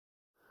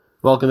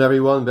Welcome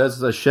everyone,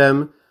 Be'ezus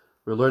Hashem.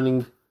 We're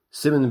learning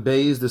Siman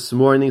Beis this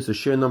morning, so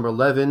share number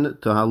 11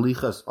 to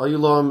Halichas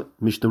Olam,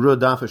 Mishnah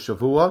Daf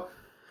Shavua.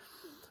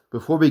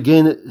 Before we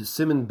begin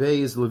Siman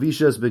Beis,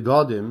 Levishas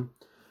Begadim,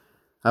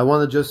 I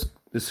want to just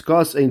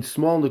discuss a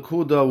small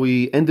Nakuda.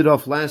 We ended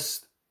off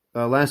last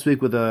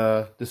week with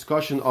a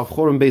discussion of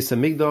Choron Beis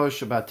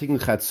Hamikdash about Tikkun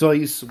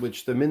Chatzois,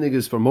 which the minig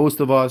is for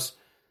most of us,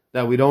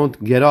 that we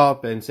don't get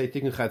up and say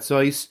Tikkun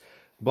Chatzois.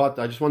 But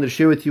I just wanted to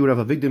share with you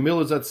Rav Avigdor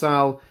Miller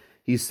Zatzal.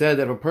 He said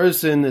that if a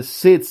person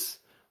sits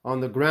on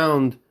the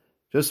ground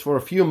just for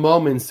a few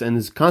moments and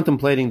is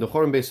contemplating the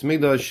Choron Beis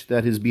Hamikdash,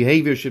 that his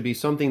behavior should be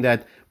something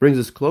that brings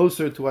us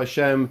closer to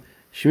Hashem,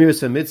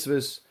 Shmiras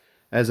HaMitzvahs,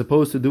 as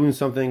opposed to doing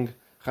something,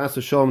 Chas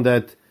v'Shalom,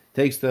 that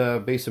takes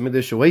the Beis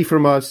Hamikdash away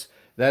from us.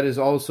 That is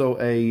also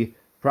a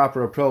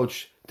proper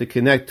approach to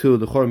connect to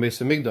the Choron Beis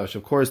Hamikdash.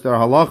 Of course, there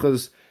are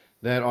halachas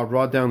that are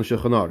brought down in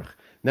Shulchan Aruch.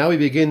 Now we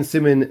begin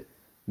Siman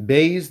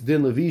Beis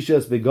Din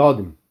Levishas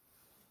Begadim.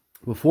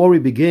 Before we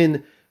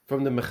begin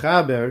from the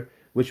Mechaber,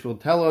 which will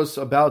tell us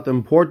about the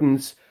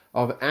importance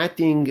of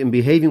acting and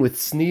behaving with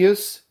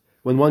tznius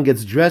when one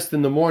gets dressed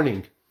in the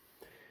morning,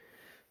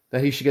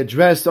 that he should get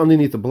dressed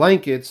underneath the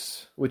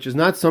blankets, which is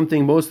not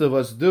something most of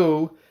us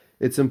do.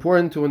 It's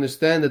important to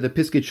understand that the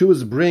Piskei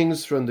Teshuvos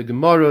brings from the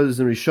Gemaras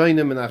and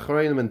Rishonim and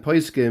Achronim and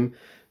Poskim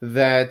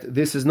that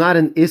this is not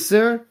an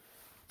Isser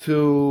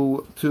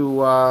to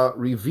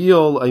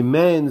reveal a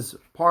man's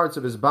parts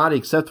of his body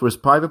except for his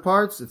private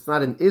parts. It's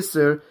not an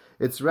Isser.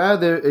 It's a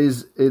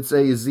Zihirus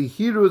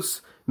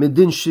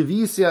Medin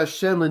Shivisi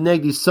Hashem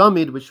Lenegdi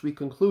Samid, which we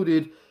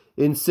concluded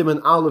in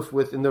Siman Aleph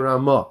with in the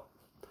Ramah.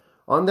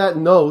 On that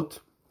note,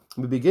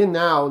 we begin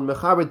now, and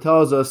Mechaber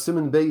tells us,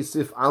 Siman Beis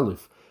Sif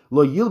Aleph,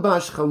 Lo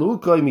Yilbash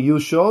Chalukoi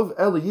Miyushov,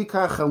 El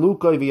Yikach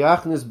Chalukoi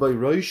V'yachnis By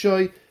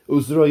Roishoi,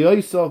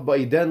 Uzroyoisov By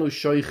Idenu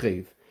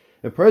Shoichev.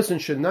 A person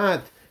should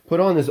not put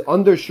on his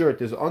undershirt,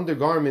 his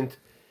undergarment,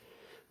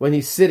 when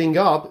he's sitting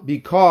up,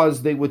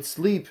 because they would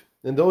sleep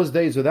in those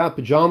days without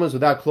pajamas,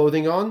 without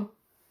clothing on.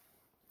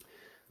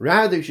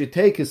 Rather, he should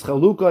take his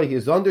chalukah,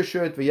 his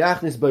undershirt,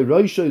 v'yachnis by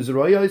roisha,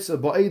 zroyos,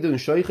 ba'edun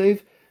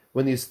shoichev,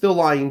 when he's still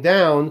lying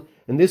down,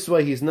 and this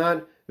way he's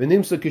not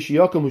v'nimsa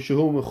kishiyakum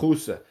ushuhu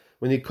mechusa.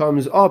 When he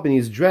comes up and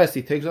he's dressed,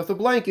 he takes off the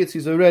blankets,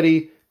 he's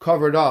already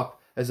covered up,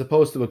 as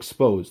opposed to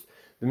exposed.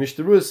 The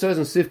Mishnah says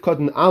in Sif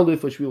Katan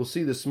Aleph, which we will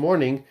see this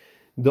morning,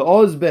 the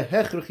oz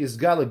behechrich is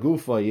gala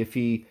gufa. If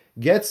he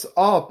gets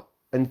up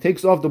and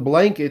takes off the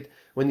blanket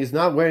when he's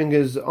not wearing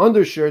his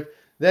undershirt,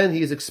 then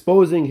he's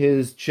exposing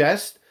his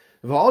chest.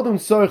 When a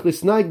person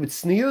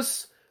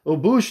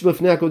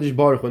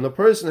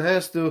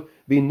has to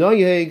be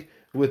noyeg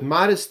with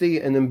modesty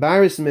and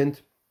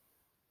embarrassment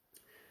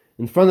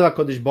in front of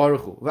HaKadosh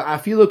Baruch Hu,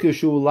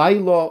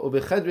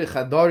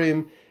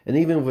 and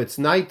even if it's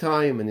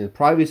nighttime and in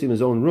privacy in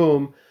his own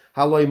room,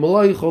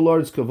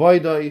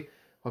 HaKadosh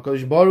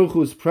Baruch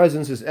Hu's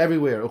presence is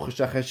everywhere.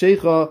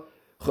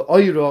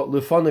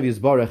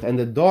 And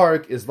the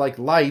dark is like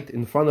light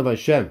in front of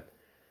Hashem.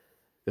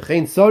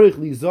 And for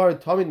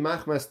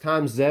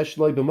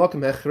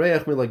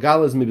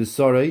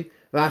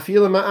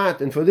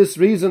this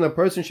reason, a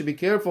person should be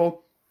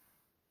careful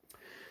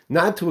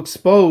not to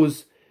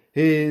expose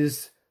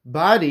his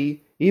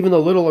body even a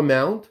little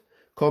amount.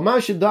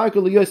 Whatever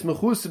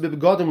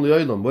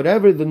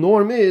the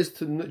norm is,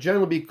 to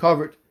generally be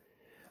covered.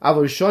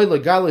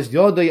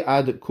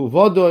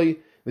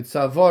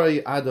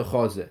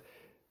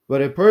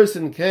 But a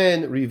person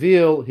can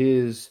reveal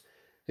his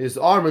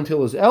arm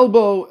until his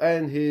elbow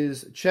and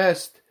his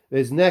chest,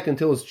 his neck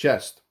until his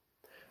chest.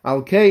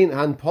 Al kain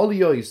han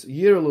poliois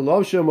yir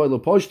lelovshem or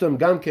leposhtem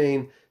gam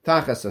kain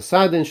tachas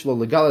asadin shlo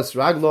legalas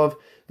raglov.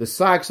 The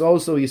socks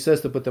also, he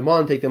says, to put them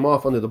on, take them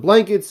off under the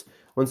blankets.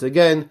 Once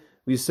again,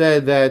 we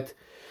said that,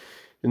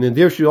 and then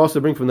there should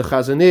also bring from the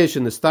Chazon Ish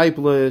and the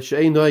Stipler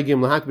she'ein noigim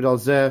lahakbid al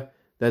zeh,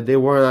 that they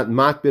were not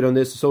makbid on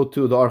this. So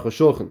too the Aruch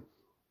HaShulchan.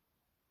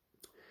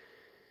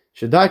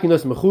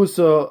 Shadakinos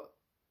mechusa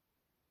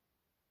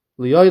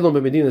liyoylom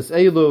b'medinas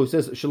elu,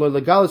 says shelo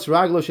legalis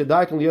raglo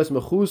shadakin liyos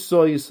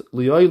mechusois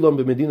liyoylom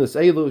b'medinas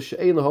elu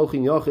she'ein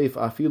laholchin yochef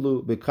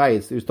afilu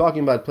b'kayitz. He was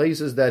talking about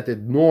places that the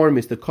norm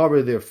is to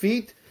cover their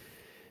feet,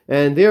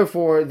 and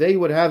therefore they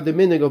would have the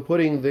minhag of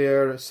putting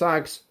their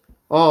socks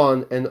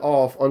on and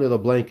off under the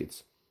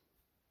blankets.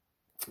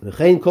 And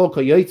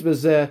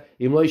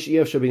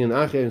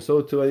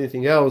so too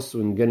anything else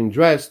when getting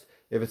dressed,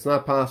 if it's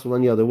not possible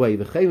any other way.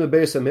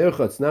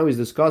 Now he's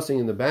discussing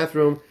in the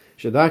bathroom.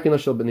 The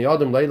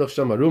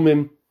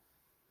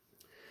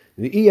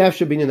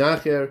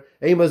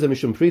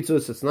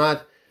it's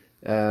not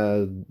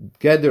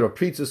gather or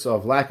pritzus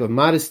of lack of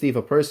modesty if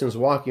a person is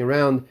walking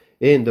around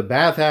in the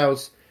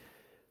bathhouse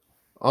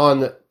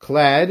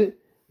unclad,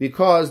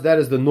 because that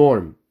is the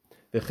norm.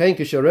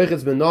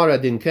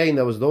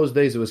 That was those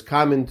days it was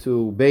common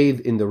to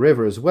bathe in the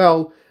river as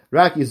well.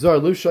 But a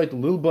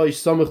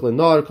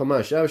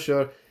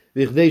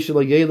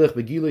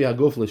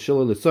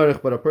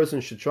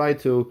person should try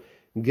to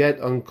get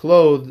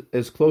unclothed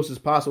as close as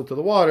possible to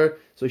the water,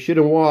 so he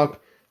shouldn't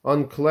walk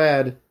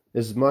unclad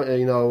is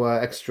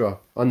extra,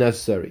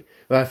 unnecessary.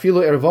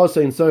 Even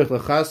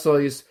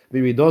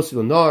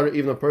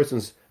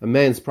a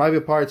man's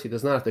private parts, he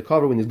does not have to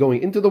cover when he's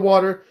going into the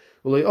water.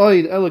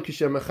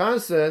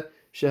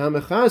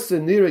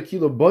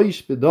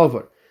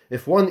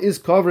 If one is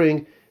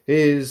covering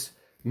his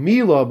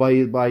Mila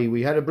by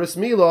we had a bris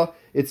Mila,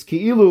 it's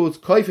ki'ilu, it's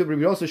kaifib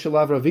Rabbi Yosef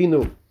shalav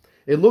Ravinu.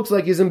 It looks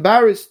like he's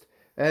embarrassed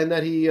and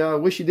that he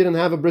wish he didn't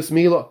have a bris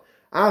Mila.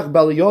 But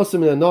when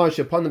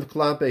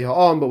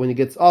he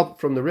gets up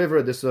from the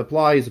river, this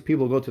applies,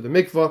 people go to the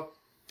mikvah.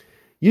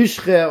 He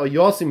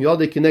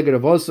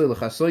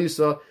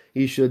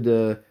should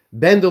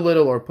bend a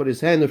little or put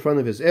his hand in front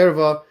of his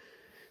erva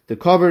to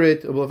cover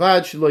it, just as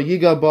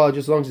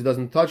long as he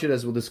doesn't touch it,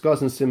 as we'll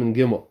discuss in Siman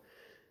Gimel.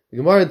 The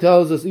Gemara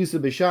tells us,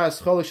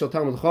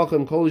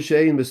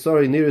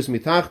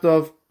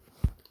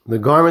 the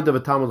garment of a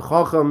Talmud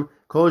Chacham,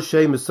 is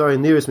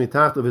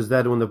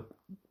that when the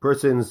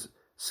person's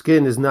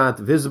skin is not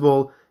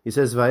visible. He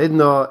says,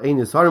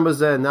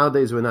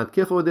 nowadays we're not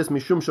careful with this.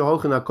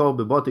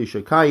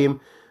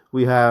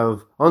 We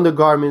have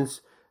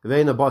undergarments,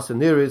 and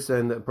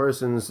the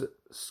person's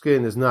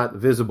skin is not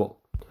visible.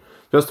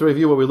 Just to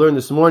review what we learned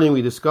this morning,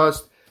 we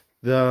discussed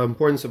the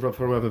importance of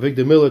from Rav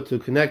Avigdor Miller to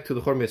connect to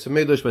the Chorban Beis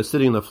HaMikdash by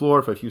sitting on the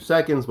floor for a few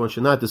seconds. One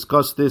should not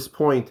discuss this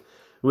point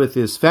with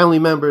his family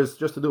members,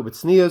 just to do it with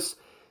tznius.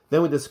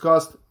 Then we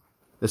discussed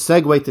the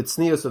segue to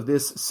tznius of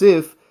this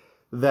sif,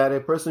 that a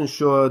person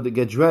should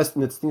get dressed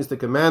in its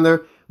tzniustic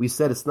manner. We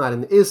said it's not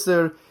an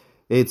isser,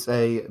 it's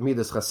a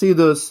midas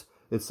chasidus,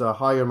 it's a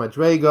higher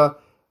madrega.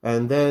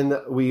 And then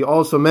we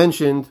also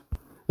mentioned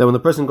that when the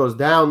person goes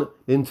down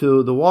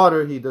into the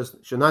water, he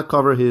should not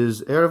cover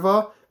his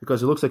erva,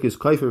 because it looks like his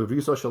kaifer of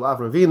Yisrael Shalav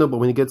Ravina, but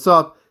when he gets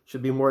up, it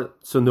should be more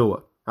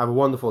sunua. Have a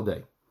wonderful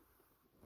day.